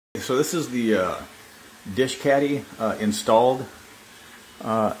so this is the dish caddy installed,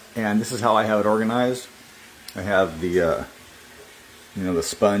 and this is how I have it organized. I have the the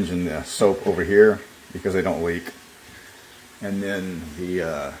sponge and the soap over here because they don't leak, and then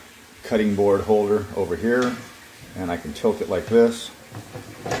the cutting board holder over here, and I can tilt it like this,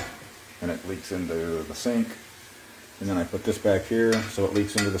 and it leaks into the sink. And then I put this back here so it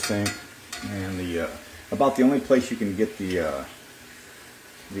leaks into the sink. And the about the only place you can get the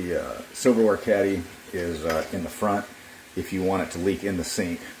silverware caddy is in the front. If you want it to leak in the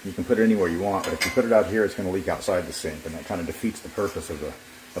sink, you can put it anywhere you want, but if you put it out here, it's going to leak outside the sink, and that kind of defeats the purpose of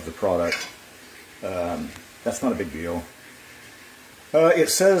the product. That's not a big deal. It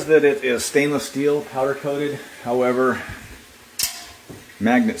says that it is stainless steel, powder coated. However,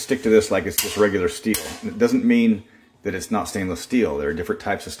 magnets stick to this like it's just regular steel. It doesn't mean that it's not stainless steel. There are different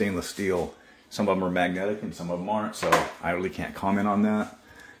types of stainless steel. Some of them are magnetic and some of them aren't, so I really can't comment on that.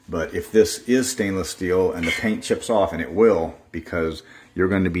 But if this is stainless steel and the paint chips off, and it will, because you're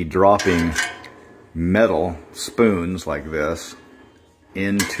going to be dropping metal spoons like this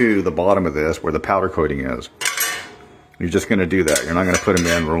into the bottom of this where the powder coating is. You're just going to do that. You're not going to put them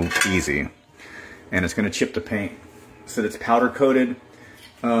in real easy. And it's going to chip the paint. So it's powder coated.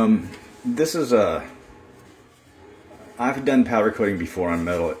 This is a... I've done powder coating before on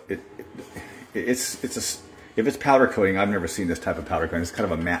metal. If it's powder coating, I've never seen this type of powder coating. It's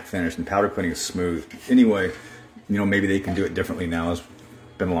kind of a matte finish, and powder coating is smooth. Anyway, maybe they can do it differently now. It's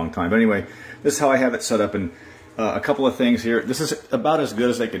been a long time. But anyway, this is how I have it set up. And a couple of things here. This is about as good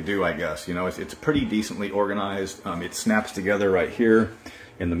as they could do, I guess. It's pretty decently organized. It snaps together right here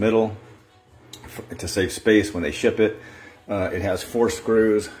in the middle to save space when they ship it. It has 4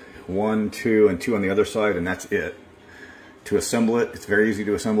 screws, 1, 2, and 2 on the other side, and that's it. To assemble it, it's very easy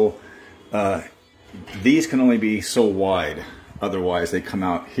to assemble. These can only be so wide, otherwise they come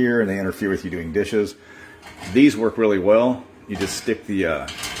out here and they interfere with you doing dishes. These work really well. You just stick the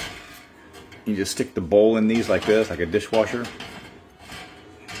bowl in these like this, like a dishwasher,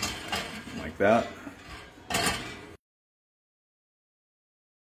 like that.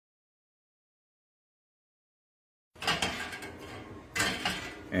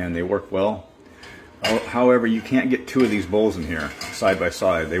 And they work well. However, you can't get 2 of these bowls in here side by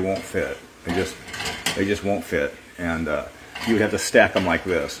side. They won't fit. They just won't fit, and you would have to stack them like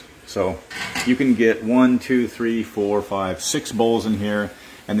this. So you can get 1, 2, 3, 4, 5, 6 bowls in here,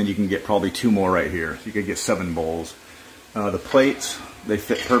 and then you can get probably 2 more right here. So you could get 7 bowls. The plates, they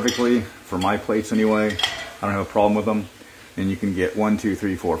fit perfectly for my plates anyway. I don't have a problem with them. And you can get 1, 2,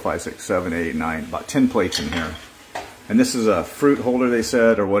 3, 4, 5, 6, 7, 8, 9, about 10 plates in here. And this is a fruit holder, they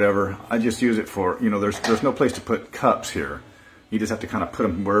said, or whatever. I just use it for, there's no place to put cups here. You just have to kind of put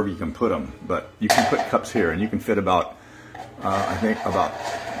them wherever you can put them. But you can put cups here, and you can fit about, I think, about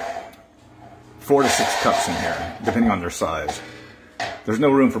 4 to 6 cups in here, depending on their size. There's no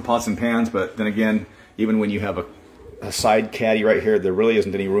room for pots and pans, but then again, even when you have a side caddy right here, there really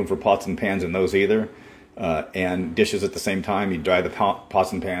isn't any room for pots and pans in those either. And dishes at the same time. You dry the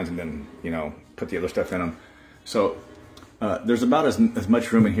pots and pans and then, put the other stuff in them. So there's about as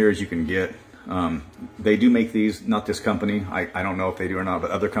much room in here as you can get. They do make these, not this company. I don't know if they do or not,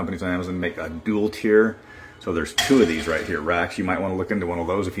 but other companies on Amazon make a dual tier. So there's 2 of these right here, racks. You might want to look into one of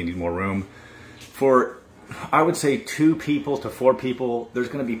those if you need more room. For, I would say 2 people to 4 people, there's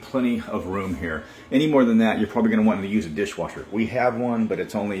going to be plenty of room here. Any more than that, you're probably going to want to use a dishwasher. We have one, but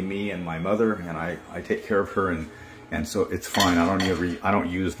it's only me and my mother, and I take care of her, and so it's fine. I don't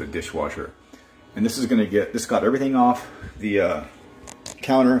use the dishwasher. And this is going to this got everything off the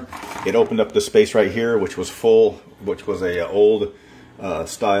counter. It opened up the space right here, which was full, which was a old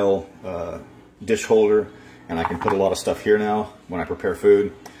style dish holder, and I can put a lot of stuff here now when I prepare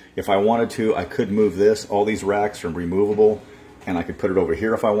food. If I wanted to, I could move this. All these racks are removable, and I could put it over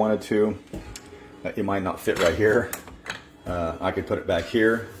here if I wanted to. It might not fit right here. I could put it back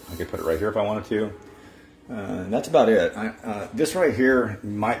here. I could put it right here if I wanted to. And that's about it. This right here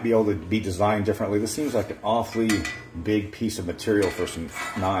might be able to be designed differently. This seems like an awfully big piece of material for some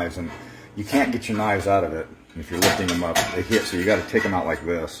knives, and you can't get your knives out of it if you're lifting them up. They hit, so you got to take them out like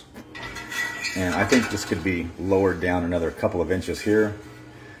this. And I think this could be lowered down another couple of inches here,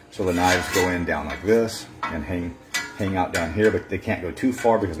 so the knives go in down like this and hang out down here, but they can't go too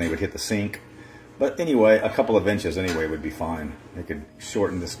far because they would hit the sink. But anyway, a couple of inches anyway would be fine. They could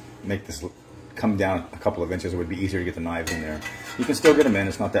shorten this, make this come down a couple of inches. It would be easier to get the knives in there. You can still get them in.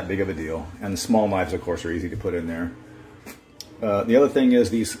 It's not that big of a deal. And the small knives, of course, are easy to put in there. The other thing is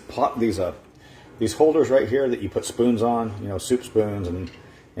these holders right here that you put spoons on, soup spoons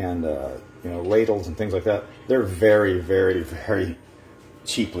and ladles and things like that. They're very, very, very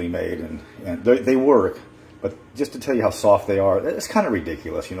cheaply made, and they work. But just to tell you how soft they are, it's kind of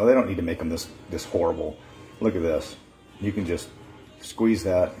ridiculous. You know, they don't need to make them this horrible. Look at this. You can just squeeze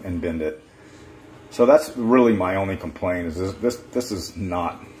that and bend it. So that's really my only complaint is this is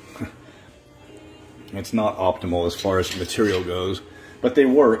not, it's not optimal as far as material goes, but they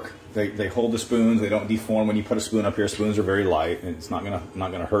work. They hold the spoons. They don't deform when you put a spoon up here. Spoons are very light, and it's not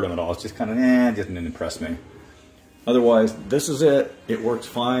gonna hurt them at all. It's just kind of it didn't impress me. Otherwise, this is it. It works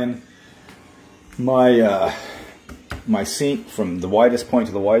fine. My my sink from the widest point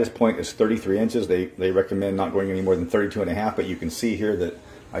to the widest point is 33 inches. They recommend not going any more than 32.5, but you can see here that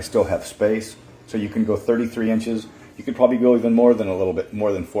I still have space. So you can go 33 inches. You could probably go even more than a little bit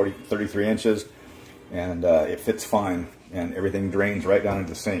more than 33 inches. And it fits fine. And everything drains right down into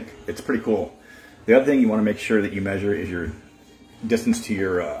the sink. It's pretty cool. The other thing you want to make sure that you measure is your distance to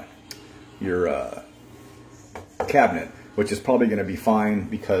your cabinet, which is probably going to be fine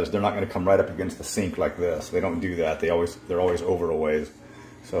because they're not going to come right up against the sink like this. They don't do that. They're always over a ways.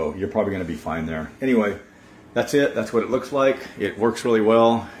 So you're probably going to be fine there. Anyway, that's it. That's what it looks like. It works really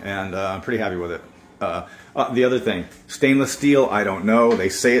well, and I'm pretty happy with it. The other thing, stainless steel, I don't know. They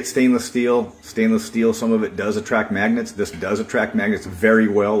say it's stainless steel. Stainless steel, some of it does attract magnets. This does attract magnets very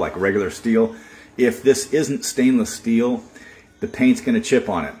well, like regular steel. If this isn't stainless steel, the paint's going to chip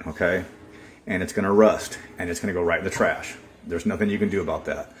on it, okay? And it's going to rust, and it's going to go right in the trash. There's nothing you can do about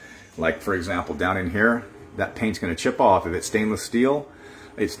that. Like, for example, down in here, that paint's going to chip off. If it's stainless steel,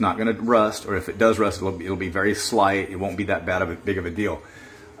 it's not going to rust, or if it does rust, it'll be very slight. It won't be that big of a deal.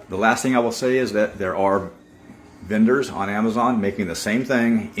 The last thing I will say is that there are vendors on Amazon making the same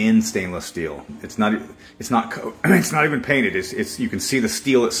thing in stainless steel. It's not even painted. You can see the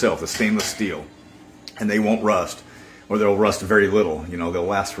steel itself, the stainless steel, and they won't rust, or they'll rust very little. You know, they'll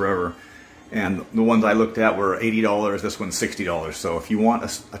last forever. And the ones I looked at were $80. This one's $60. So if you want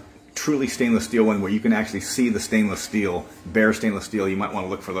a truly stainless steel one where you can actually see the stainless steel, bare stainless steel, you might want to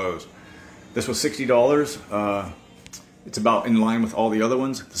look for those. This was $60. It's about in line with all the other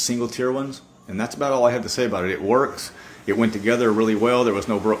ones, the single tier ones, and that's about all I have to say about it. It works. It went together really well. There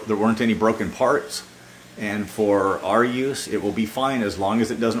weren't any broken parts, and for our use, it will be fine as long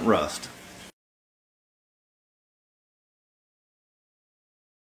as it doesn't rust.